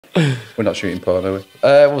We're not shooting porn, are we?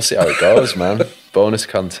 We'll see how it goes, man. Bonus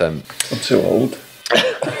content. I'm too old.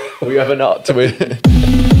 We have not to it.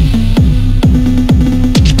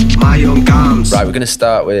 Garms. Right, we're going to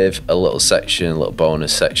start with a little section, a little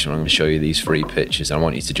bonus section. I'm going to show you these 3 pictures. I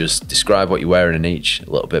want you to just describe what you're wearing in each, a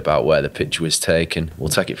little bit about where the picture was taken. We'll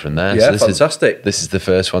take it from there. Yeah, so fantastic. This is the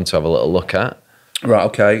first one to have a little look at. Right,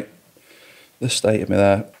 okay. The state of me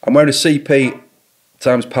there. I'm wearing a CP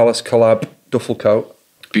times Palace collab duffel coat.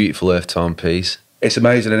 Beautiful earth tone piece. It's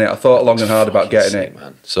amazing, isn't it? I thought long and hard about getting sick, it.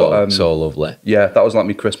 Man. So lovely. Yeah, that was like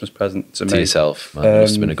my Christmas present to me. To yourself, man. You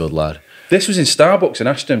must have been a good lad. This was in Starbucks in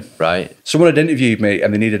Ashton. Right. Someone had interviewed me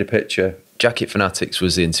and they needed a picture. Jacket Fanatics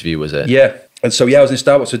was the interview, was it? Yeah. And so, yeah, I was in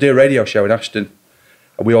Starbucks. I do a radio show in Ashton.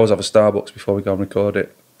 And we always have a Starbucks before we go and record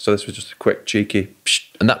it. So this was just a quick, cheeky... Psh.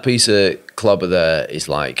 And that piece of clobber there is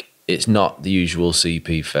like, it's not the usual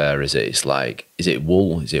CP fare, is it? It's like, is it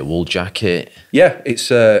wool? Is it a wool jacket? Yeah, it's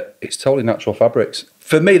totally natural fabrics.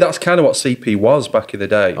 For me, that's kind of what CP was back in the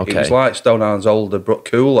day. Okay. It was like Stone Island's older,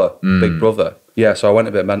 cooler big brother. Yeah, so I went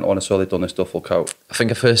a bit mental when I saw they'd done this duffel coat. I think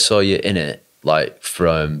I first saw you in it, like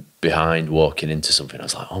from behind walking into something. I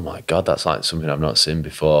was like, oh my God, that's like something I've not seen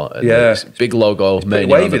before. And yeah. Big logo. It's pretty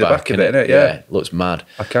wavy, the back of it, isn't it? Yeah. It looks mad.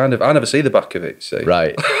 I never see the back of it, see.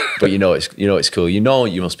 Right. But you know it's cool. You know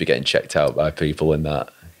you must be getting checked out by people in that.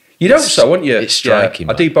 You don't so, wouldn't you? It's striking.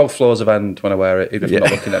 Yeah. I do both floors of end when I wear it, even if I'm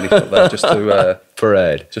not looking at anything there, just to...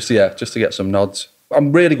 Parade. Just to get some nods.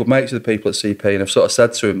 I'm really good mates with the people at CP and I've sort of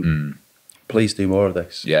said to them, please do more of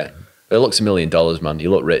this. Yeah. It looks $1 million, man.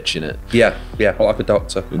 You look rich in it. Yeah, well, like a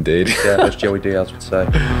doctor. Indeed. Yeah, as Joey Diaz would say.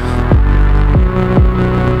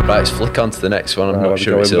 Right, let's flick on to the next one. I'm not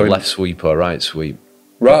sure if it's a left sweep or right sweep.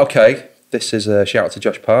 Right, okay. This is a shout out to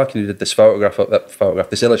Josh Park, who did this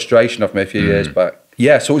this illustration of me a few years back.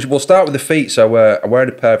 Yeah, so we'll start with the feet. So I'm wearing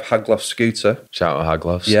a pair of Haglofs scooter. Shout out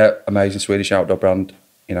Haglofs. Yeah, amazing Swedish outdoor brand.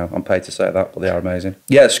 You know, I'm paid to say that, but they are amazing.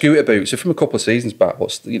 Yeah, scooter boots. They're from a couple of seasons back.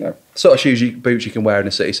 What's sort of boots you can wear in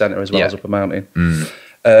a city centre as well as up a mountain.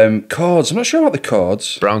 Cords. I'm not sure about the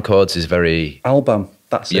cords. Brown cords is very Albam.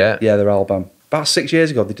 That's it. Yeah, they're Albam. About 6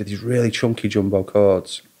 years ago, they did these really chunky jumbo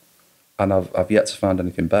cords, and I've yet to find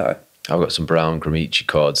anything better. I've got some brown Gramici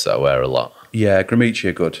cords that I wear a lot. Yeah, Gramici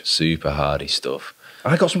are good. Super hardy stuff.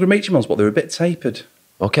 I got some Gramici ones, but they were a bit tapered.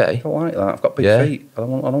 Okay. I don't like that. I've got big feet. I don't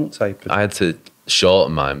want tapered. I had to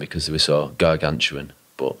shorten mine because they were so gargantuan,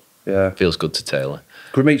 but yeah, feels good to tailor.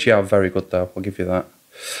 Gramici are very good though, I'll give you that.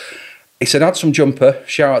 It's an Adsum jumper.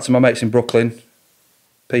 Shout out to my mates in Brooklyn,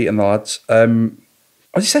 Pete and the lads.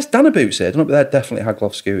 It says Dana boots here. I don't know, but they're definitely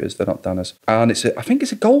Haglofs scooters. They're not Danas. And I think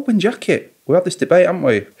it's a Goldwyn jacket. We had this debate, haven't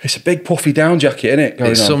we? It's a big puffy down jacket, isn't it?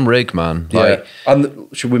 It's some rig, man. Yeah. And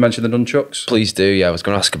should we mention the nunchucks? Please do. Yeah, I was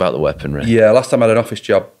going to ask about the weaponry. Yeah, last time I had an office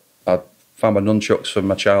job, I found my nunchucks from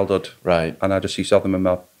my childhood. Right. And I just used to have them in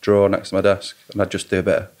my drawer next to my desk. And I'd just do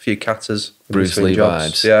a few katas. Bruce Lee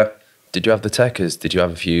vibes. Yeah. Did you have the Tekkers? Did you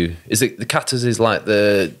have a few? Is it the katas is like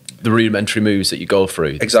the rudimentary moves that you go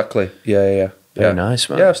through? Exactly. Yeah. Very nice,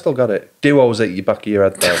 man. Yeah, I've still got it. Duos at your back of your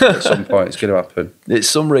head there at some point. It's going to happen. It's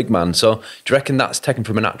some rig, man. So do you reckon that's taken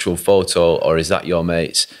from an actual photo, or is that your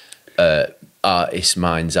mate's artist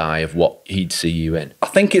mind's eye of what he'd see you in? I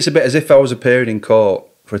think it's a bit as if I was appearing in court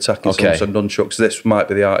for attacking some nunchucks. This might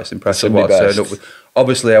be the artist's impression of what I turned up with.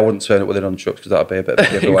 Obviously, I wouldn't turn up with the nunchucks because that would be a bit of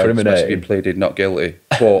a giveaway, especially if you pleaded not guilty.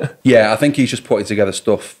 But yeah, I think he's just putting together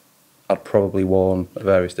stuff I'd probably worn at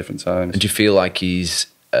various different times. And do you feel like he's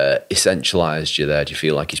essentialised you there? Do you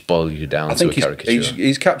feel like he's boiled you down to a caricature?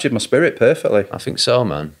 He's captured my spirit perfectly. I think so,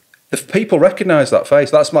 man. If people recognise that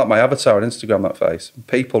face, that's like my avatar on Instagram, that face.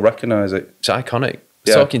 People recognise it. It's iconic. I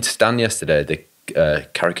was talking to Stan yesterday, the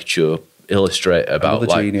caricature illustrator, about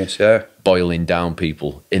like genius, boiling down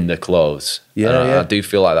people in their clothes. I do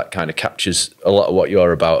feel like that kind of captures a lot of what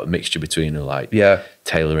you're about, a mixture between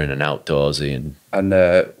tailoring and outdoorsy and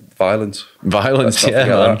violence. Violence,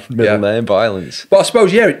 man. Middle name, violence. But I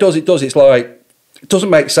suppose, it does. It's like, it doesn't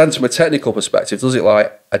make sense from a technical perspective, does it?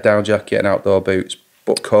 Like a down jacket and outdoor boots,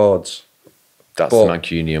 but cords. That's the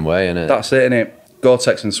Mancunian way, isn't it? That's it, isn't it?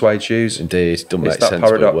 Gore-Tex and suede shoes. Indeed. Doesn't make sense,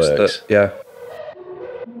 paradox, but it works.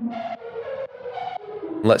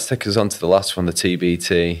 Let's take us on to the last one, the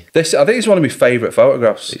TBT. I think it's one of my favourite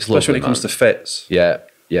photographs, it's especially lovely, when it comes to fits. Yeah.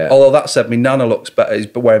 Although that said, my Nana looks better. Is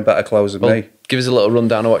wearing better clothes than me. Give us a little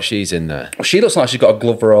rundown of what she's in there. Well, she looks like she's got a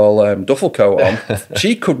Gloverall duffel coat on.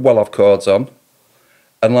 She could well have cords on,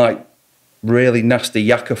 and like really nasty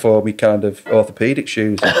yakka-foamy kind of orthopaedic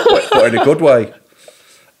shoes, but in a good way.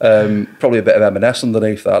 Probably a bit of M&S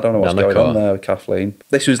underneath that. I don't know what's going on there with Kathleen.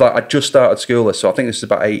 This was like, I just started school, so I think this is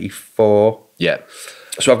about 84. Yeah.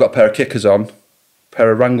 So I've got a pair of kickers on,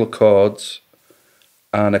 pair of Wrangler cords,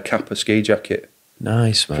 and a Kappa ski jacket.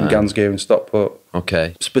 Nice, man. From Garms Gear in Stockport.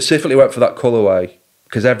 Okay. Specifically went for that colourway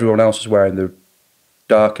because everyone else was wearing the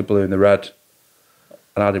darker blue and the red.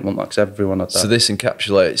 And I didn't want that because everyone had that. So this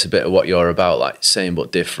encapsulates a bit of what you're about, like same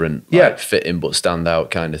but different, like fitting but stand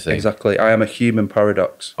out kind of thing. Exactly. I am a human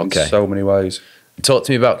paradox in so many ways. Talk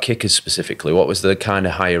to me about kickers specifically. What was the kind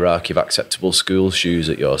of hierarchy of acceptable school shoes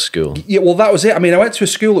at your school? Yeah, well, that was it. I mean, I went to a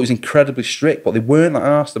school that was incredibly strict, but they weren't that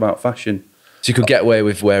arsed about fashion. So you could get away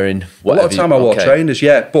with wearing whatever. A lot of time I wore trainers,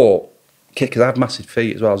 yeah, but kickers, I have massive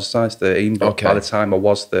feet as well. I was a size 13, but by the time I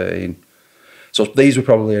was 13. So these were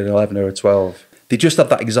probably an 11 or a 12. They just had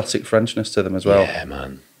that exotic Frenchness to them as well. Yeah,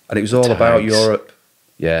 man. And it was all about Europe.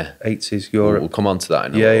 Yeah. 80s Europe. We'll come on to that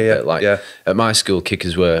in a little bit. Like, at my school,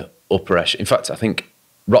 kickers were upper echelon. In fact, I think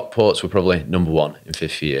Rockports were probably #1 in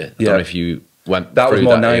 5th year. I don't know if you went that through was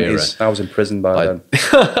more that 90s. Era. I was in prison by then.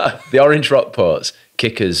 The orange Rockports,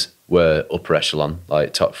 kickers were upper echelon,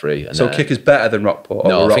 like top 3. And so kickers better than Rockport?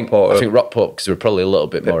 No, I think Rockport, because they were probably a little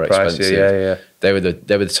bit more expensive. Yeah. They were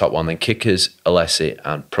the top one. Then kickers, Alessi,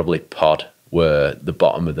 and probably Pod were the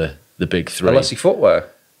bottom of the big 3. Alessi footwear?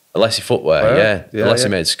 Alessi footwear, Alessi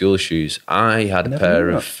made school shoes. I had a pair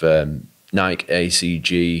of Nike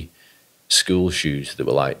ACG school shoes that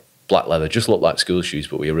were like black leather, just looked like school shoes,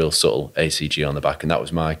 but with a real subtle ACG on the back, and that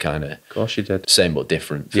was my kind of you did. Same but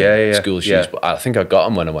different school shoes. Yeah. But I think I got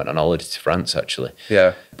them when I went on holiday to France, actually.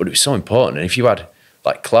 Yeah. But it was so important. And if you had,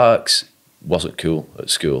 like, Clark's wasn't cool at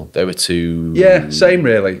school. They were too... Yeah, same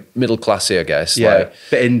really. Middle classy, I guess. Yeah, like,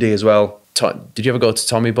 bit indie as well. Did you ever go to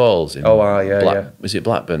Tommy Ball's? Was it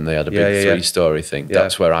Blackburn? They had a big 3-story thing. Yeah.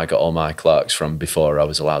 That's where I got all my Clarks from before I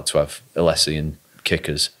was allowed to have Alessi and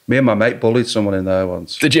kickers. Me and my mate bullied someone in there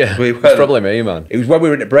once. Did you? It was probably me, man. It was when we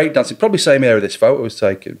were into breakdancing. Probably same area this photo was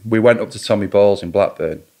taken. We went up to Tommy Ball's in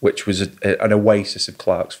Blackburn, which was an oasis of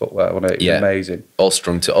Clark's footwear. Wasn't it? It was amazing. All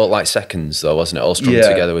strung to, like seconds though, wasn't it? All strung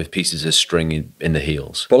together with pieces of string in the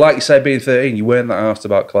heels. But like you say, being 13, you weren't that arsed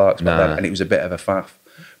about Clark's back then, and it was a bit of a faff.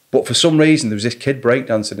 But for some reason, there was this kid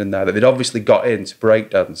breakdancing in there that they'd obviously got in to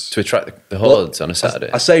breakdance. To attract the hordes on a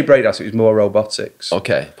Saturday? I say breakdance, it was more robotics.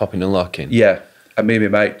 Okay, popping and locking. Yeah. And me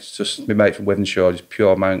and my mate, my mate from Withenshaw, just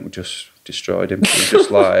pure mank, just destroyed him. He was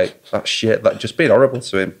just like, that shit, like just being horrible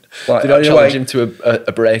to him. Like, did I challenge him to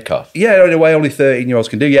a break-off? Yeah, in a way only 13-year-olds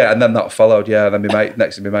can do, yeah. And then that followed, yeah. And then my mate,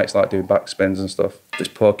 next to my mate's like doing backspins and stuff. This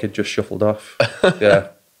poor kid just shuffled off, yeah.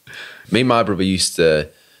 Me and my brother used to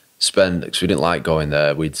spend, because we didn't like going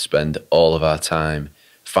there, we'd spend all of our time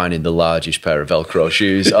finding the largest pair of Velcro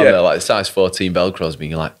shoes on there, like size 14 Velcros,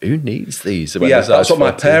 being like, who needs these? Yeah, that's what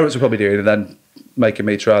my parents were probably doing, and then making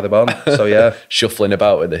me try them on. So yeah, shuffling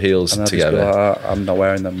about with the heels together. Like, I'm not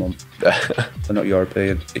wearing them, mum. They're not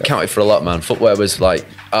European. It counted for a lot, man. Footwear was like,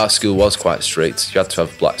 our school was quite strict. You had to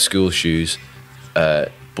have black school shoes,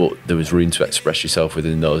 but there was room to express yourself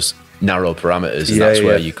within those narrow parameters, and that's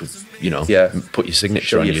where you could, put your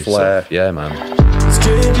signature on your flair. Yeah, man.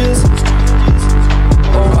 Strangers.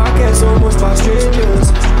 Oh, I get so much by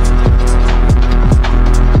strangers.